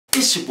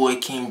It's your boy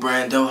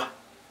Kvngbrando.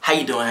 How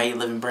you doing? How you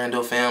living,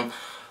 Brando fam?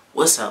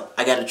 What's up?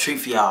 I got a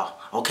treat for y'all.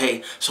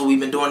 Okay, so we've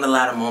been doing a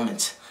lot of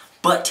moments,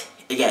 but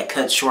it got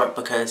cut short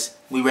because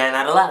we ran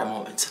out of ladder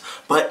moments.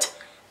 But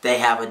they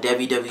have a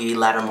WWE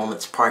ladder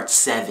moments part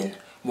 7.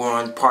 We're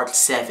on part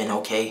 7,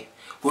 okay?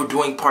 We're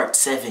doing part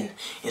 7,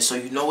 and so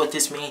you know what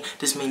this means?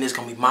 This means there's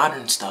gonna be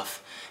modern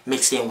stuff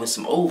mixed in with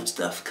some old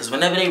stuff. Because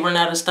whenever they run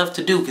out of stuff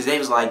to do, because they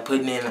was like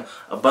putting in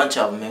a bunch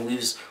of them and we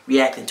was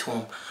reacting to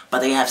them. But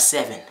they have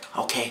 7,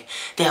 okay?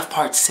 They have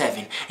part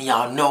 7. And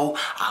y'all know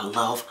I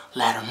love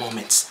ladder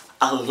moments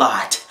a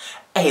lot.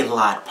 A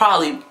lot.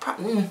 Probably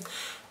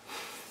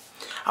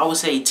I would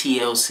say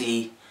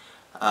TLC,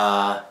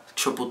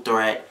 Triple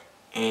Threat,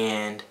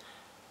 and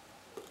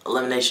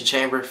Elimination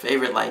Chamber.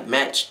 Favorite like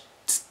match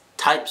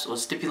types or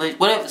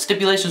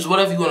stipulations,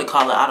 whatever you want to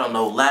call it. I don't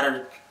know.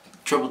 Ladder,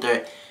 Triple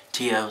Threat,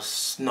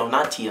 TLC. No,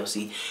 not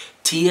TLC.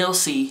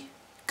 TLC,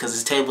 because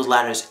it's tables,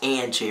 ladders,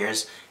 and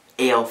chairs.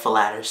 L for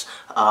ladders.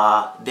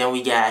 Then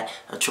we got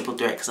a triple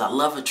threat, because I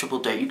love a triple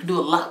threat. You can do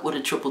a lot with a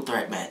triple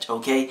threat match,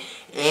 okay?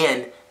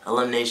 And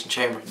Elimination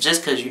Chamber,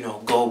 just because, you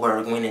know,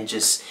 Goldberg went and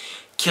just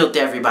killed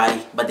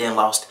everybody, but then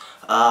lost.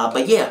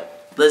 But yeah,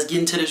 let's get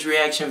into this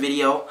reaction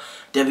video.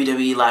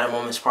 WWE Ladder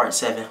Moments Part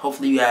 7.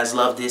 Hopefully you guys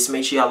love this.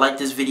 Make sure y'all like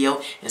this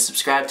video and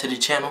subscribe to the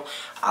channel.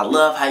 I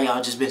love how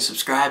y'all just been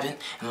subscribing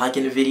and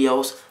liking the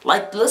videos.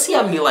 Let's see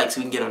how many likes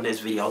we can get on this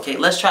video, okay?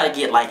 Let's try to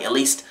get like at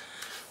least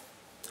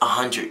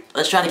 100.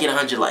 Let's try to get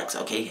 100 likes,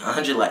 okay?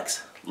 100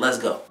 likes. Let's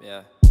go.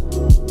 Yeah.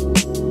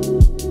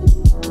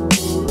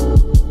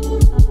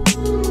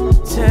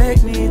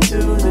 Take me to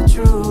the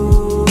truth.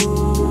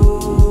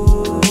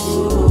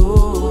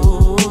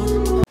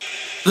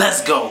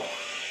 Let's go.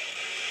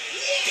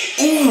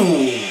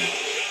 Ooh.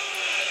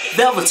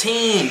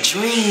 Velveteen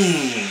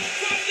Dream.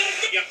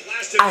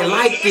 I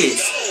like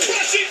this.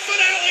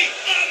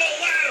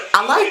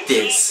 I like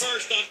this.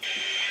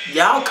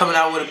 Y'all coming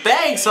out with a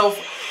bang so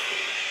far.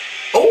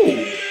 Oh,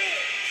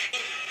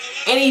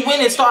 and he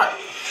went and start.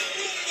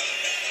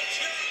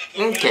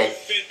 Okay.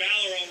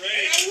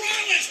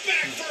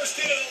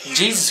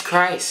 Jesus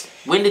Christ,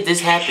 when did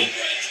this happen?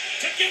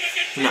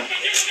 No.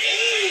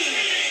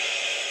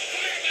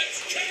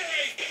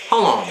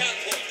 Hold on.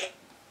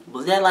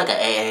 Was that like an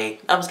AA?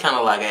 That was kind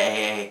of like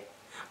an AA.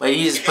 But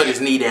he just put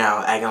his knee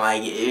down, acting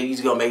like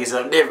he's gonna make it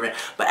something different.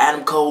 But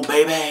Adam Cole,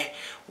 baby,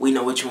 we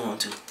know what you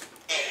want to.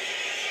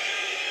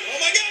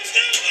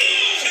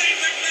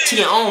 To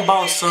your own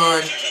boss,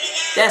 son.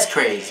 That's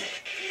crazy.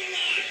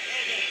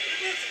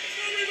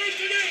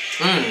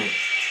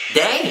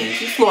 Dang,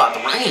 he flew out the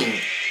ring.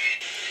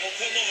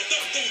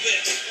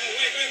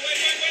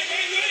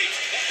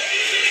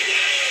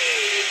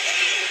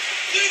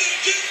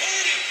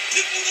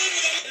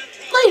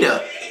 Later.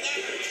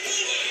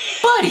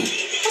 Buddy,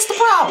 what's the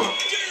problem?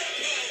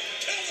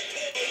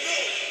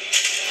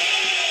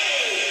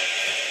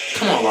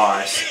 Come on,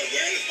 Lars.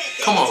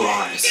 Come on,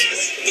 Lars.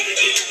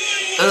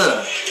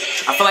 Ugh.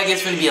 I feel like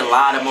it's going to be a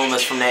lot of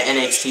moments from that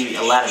NXT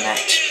ladder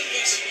match.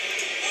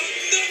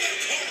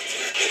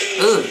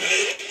 Ugh.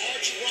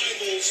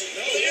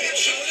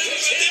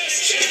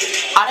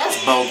 Oh, that's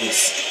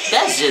bogus.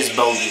 That's just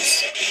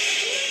bogus.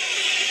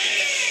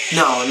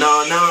 No,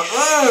 no, no.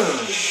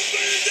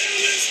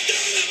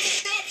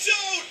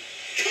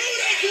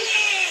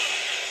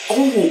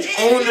 Oh,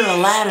 on the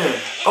ladder.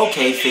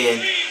 Okay,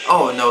 Finn.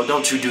 Oh, no,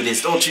 don't you do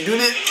this. Don't you do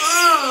this.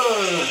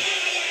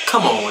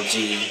 Come on,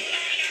 G.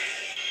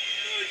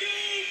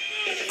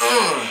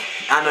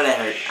 I know that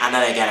hurt. I know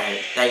that gotta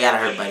hurt. That gotta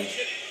hurt, buddy.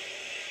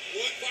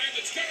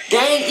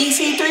 Dang,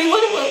 EC3,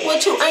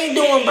 what you ain't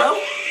doing, bro?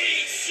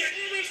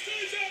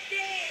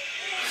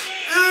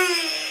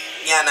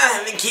 Y'all not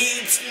having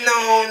kids?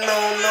 No,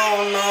 no,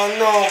 no, no,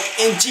 no.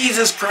 And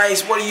Jesus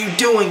Christ, what are you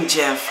doing,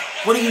 Jeff?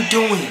 What are you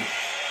doing?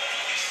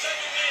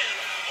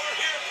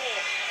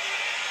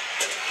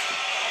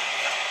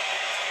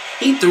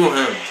 He threw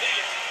him.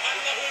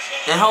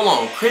 And hold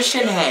on,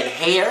 Christian had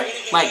hair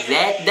like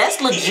that?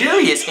 That's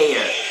luxurious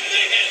hair.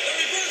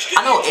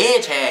 I know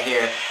Edge had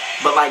hair,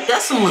 but like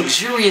that's some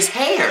luxurious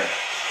hair.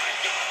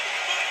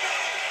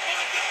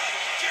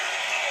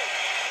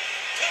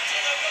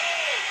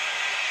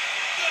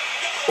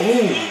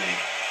 Ooh.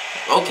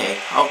 Okay,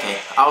 okay.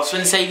 I was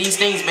finna say these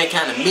things been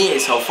kind of mid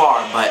so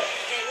far, but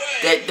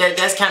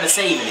that's kind of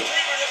saving it.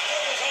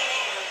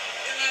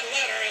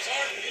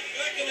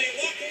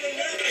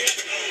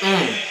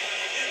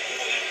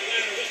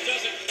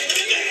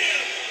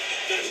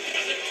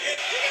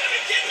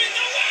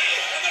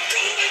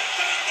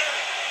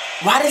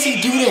 Why does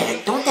he do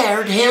that? Don't that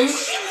hurt him?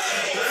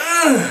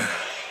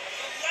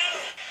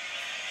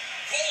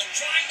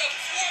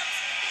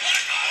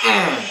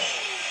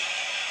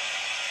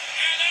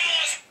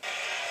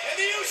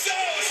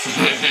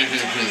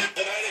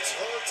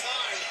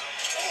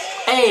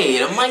 Hey,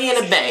 the money in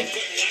the bank.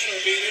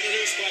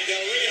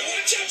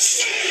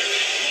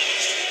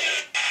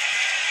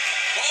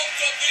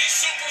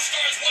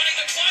 superstars wanting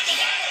to climb the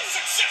ladder of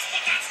success,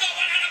 but that's not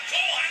what Adam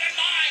Cole had in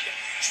mind.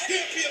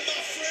 Champion,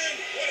 my friend.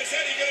 What is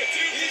Eddie gonna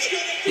do? He's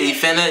gonna. He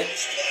finna.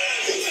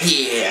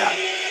 Yeah.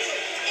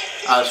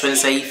 I was finna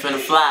say he finna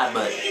fly,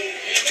 but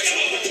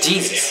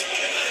Jesus.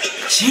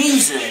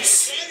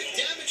 Jesus.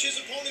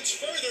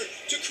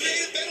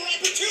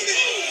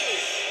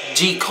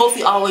 Gee,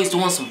 Kofi always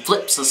doing some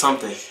flips or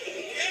something.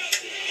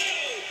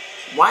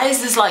 Why is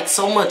this like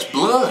so much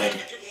blood?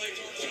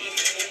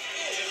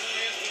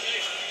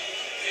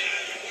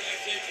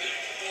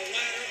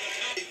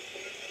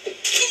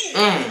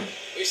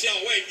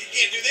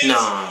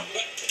 Nah.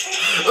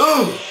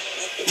 Ooh.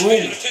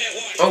 Ooh.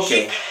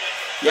 Okay.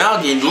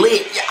 Y'all getting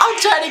lit. Y'all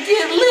trying to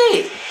get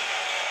lit.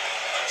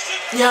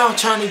 Y'all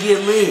trying to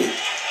get lit.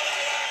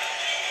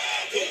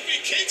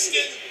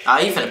 Oh,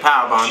 he finna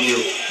powerbomb you.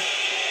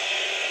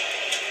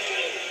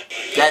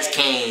 That's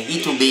Kane.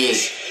 He too big.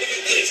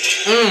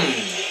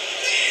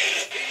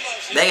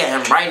 They got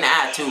him right in the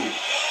eye too.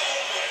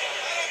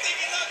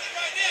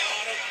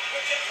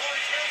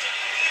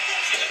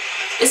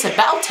 It's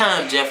about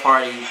time Jeff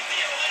Hardy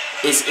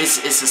is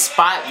a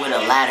spot with a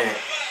ladder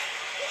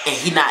and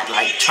he not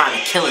like trying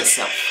to kill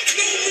himself.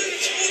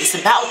 It's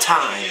about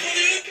time.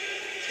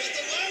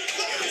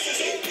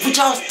 Would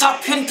y'all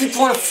stop hitting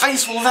people in the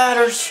face with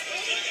ladders?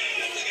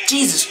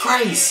 Jesus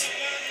Christ.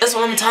 That's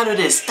what I'm entitled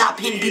to. Stop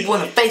hitting people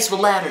in the face with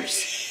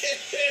ladders.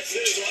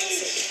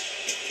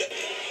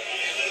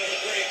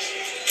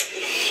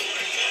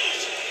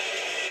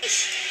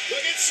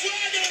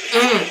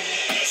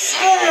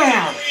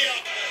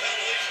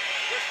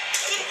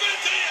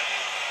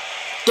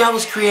 That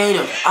was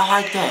creative. I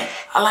like that.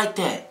 I like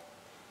that.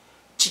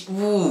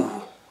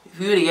 Ooh. If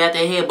you would have got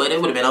that head, but it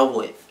would have been over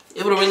with.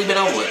 It would have really been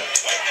over with.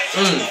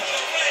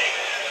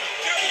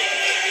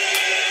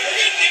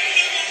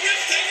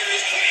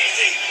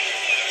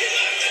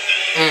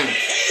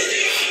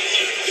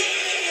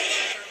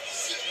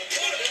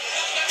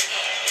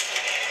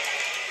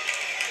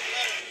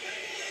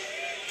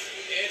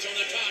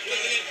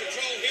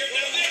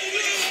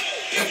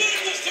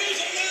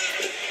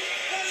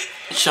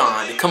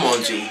 Sean, come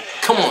on, G.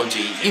 Come on,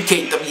 G. You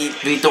can't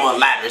be throwing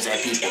ladders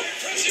at people. Ugh.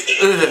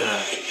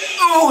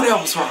 Oh, that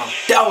was wrong.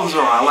 That was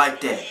wrong. I like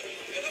that.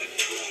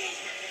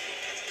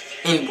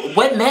 And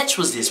what match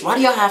was this? Why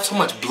do y'all have so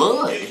much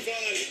blood?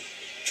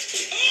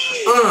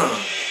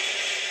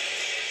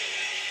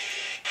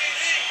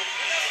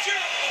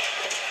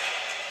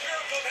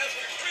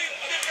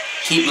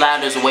 Keep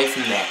ladders away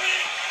from that.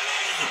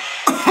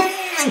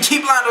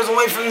 Keep ladders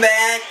away from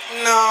that.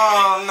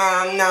 No,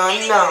 no,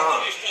 no,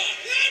 no.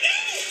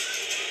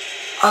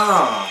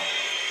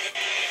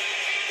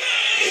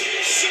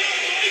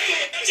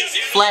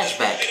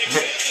 Flashback.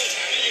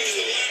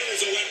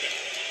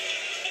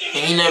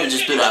 And he never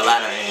just threw that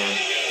ladder at him.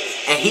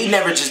 And he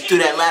never just threw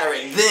that ladder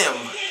at them.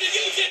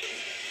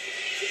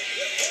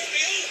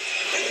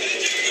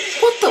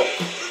 What the?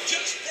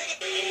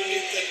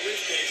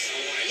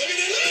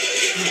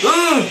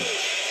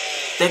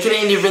 That could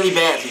have ended really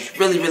badly.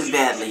 Really, really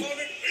badly.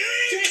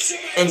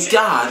 And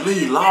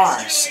golly,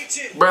 Lars.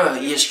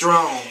 Bruh, you're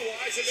strong.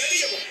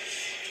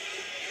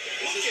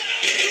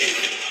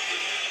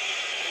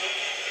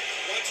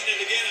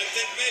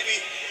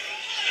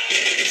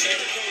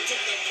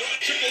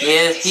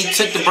 Yeah, he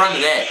took the brunt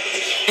of that.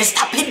 And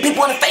stop hitting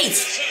people in the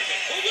face.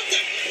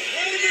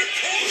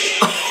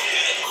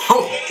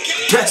 Oh,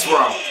 that's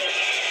wrong.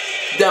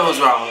 That was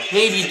wrong.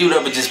 Maybe you do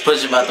that, but just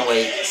push him out the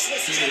way.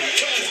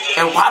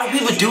 And why do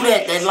people do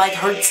that? That like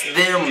hurts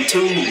them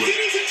too.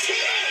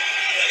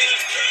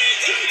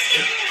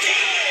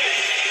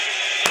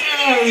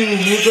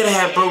 He could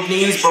have had broke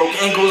knees, broke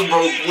ankles,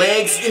 broke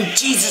legs. And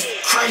Jesus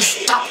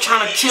Christ, stop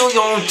trying to kill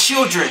your own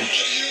children.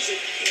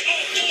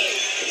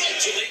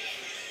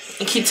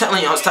 And keep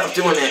telling y'all stop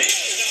doing that.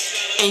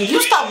 And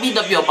you stop beating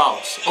up your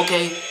boss,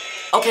 okay?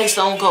 Okay,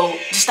 Stone Cold,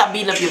 just stop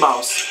beating up your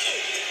boss.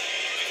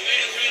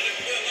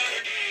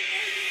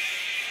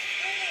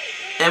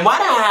 And why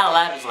do I have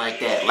ladders like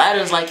that?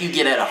 Ladders like you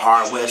get at a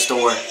hardware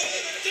store.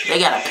 They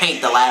gotta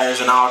paint the ladders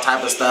and all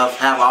type of stuff.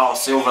 Have all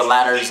silver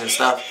ladders and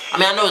stuff. I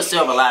mean, I know it's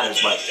silver ladders,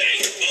 but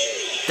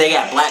they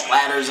got black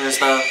ladders and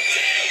stuff.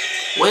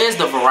 Where's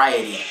the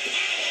variety?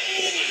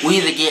 We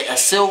either get a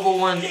silver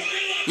one.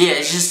 Yeah,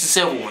 it's just the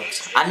silver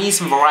ones. I need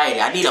some variety.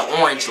 I need an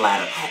orange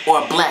ladder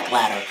or a black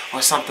ladder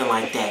or something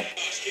like that.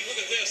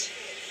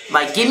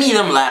 Like, give me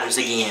them ladders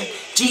again.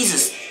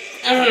 Jesus.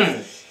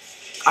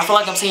 I feel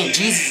like I'm saying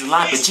Jesus a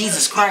lot, but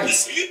Jesus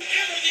Christ.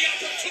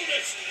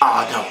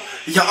 Oh, no.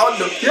 Y'all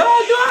know. Y'all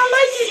know I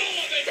like it.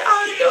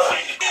 Y'all know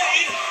it.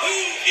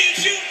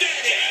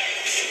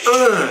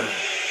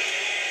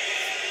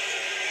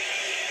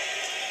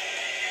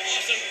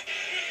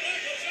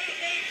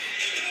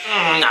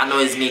 I know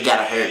his knee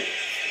gotta hurt.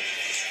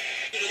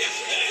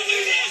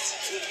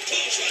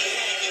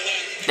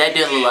 That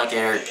didn't look like it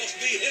hurt.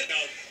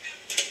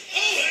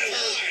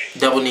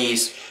 Double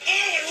knees.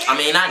 I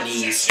mean, not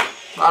knees.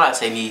 Why did I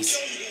say knees?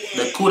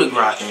 The coup de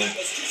grace thing.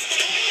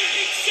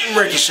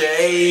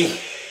 Ricochet.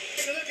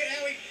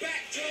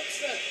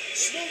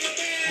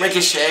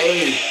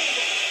 Ricochet.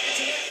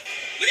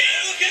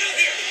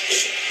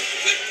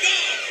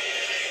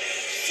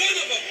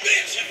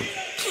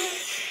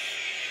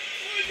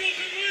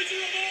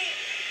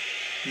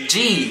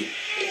 Gee,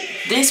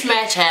 this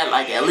match had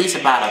like at least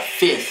about a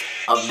fifth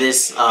of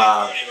this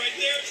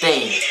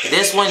thing.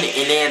 This one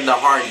and then the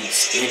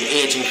Hardys and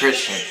Edge and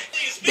Christian.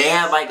 They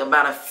had like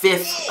about a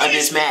fifth of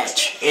this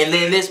match. And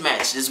then this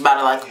match is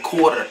about like a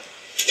quarter of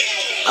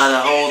the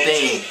whole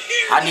thing.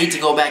 I need to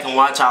go back and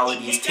watch all of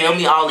these. Tell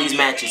me all these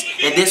matches.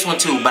 And this one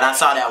too, but I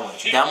saw that one.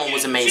 That one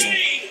was amazing.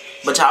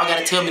 But y'all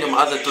gotta tell me them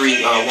other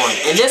three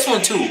ones. And this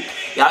one too.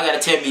 Y'all gotta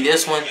tell me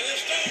this one.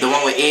 The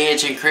one with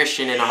Edge and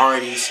Christian and the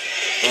Hardys.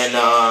 And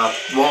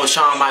the one with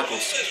Shawn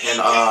Michaels. And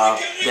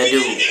that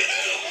dude.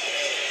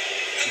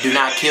 Do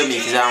not kill me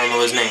because I don't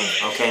know his name,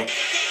 okay?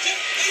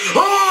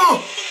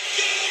 Oh!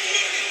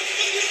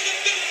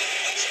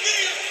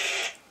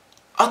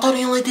 I thought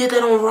he only did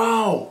that on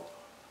Raw.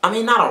 I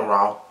mean, not on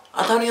Raw.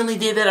 I thought he only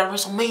did that at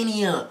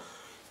WrestleMania.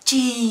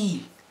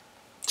 Gee,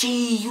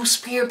 you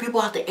spearing people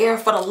out the air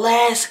for the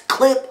last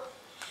clip?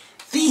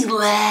 The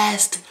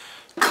last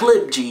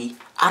clip, G.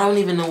 I don't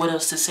even know what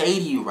else to say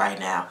to you right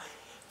now.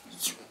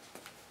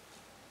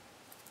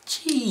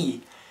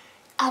 Gee,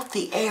 out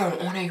the air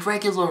on a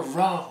regular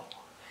Raw.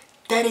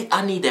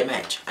 I need that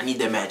match. I need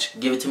that match.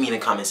 Give it to me in the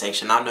comment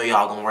section. I know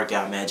y'all gonna work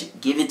out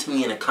magic. Give it to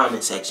me in the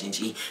comment section,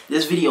 G.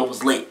 This video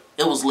was lit.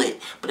 It was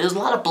lit. But there was a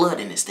lot of blood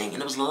in this thing. And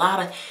there was a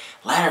lot of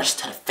ladders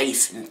to the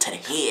face and to the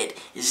head.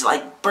 It's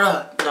like,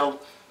 bruh, you know.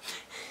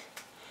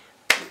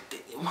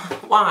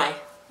 Why?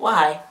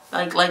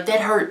 Like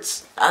that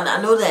hurts. I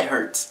know that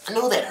hurts. I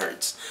know that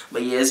hurts.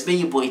 But yeah, it's been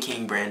your boy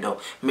Kvngbrando.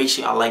 Make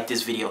sure y'all like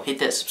this video. Hit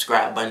that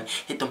subscribe button.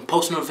 Hit them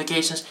post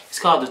notifications. It's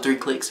called the 3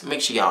 clicks.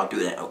 Make sure y'all do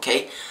that,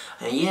 okay?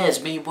 And yeah, it's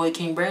been your boy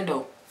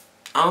Kvngbrando.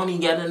 I don't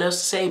even got nothing else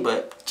to say,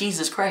 but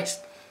Jesus Christ.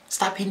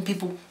 Stop hitting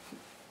people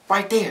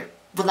right there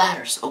with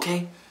ladders,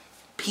 okay?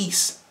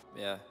 Peace.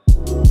 Yeah.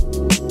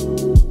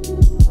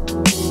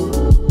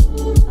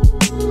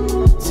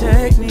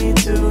 Take me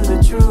to the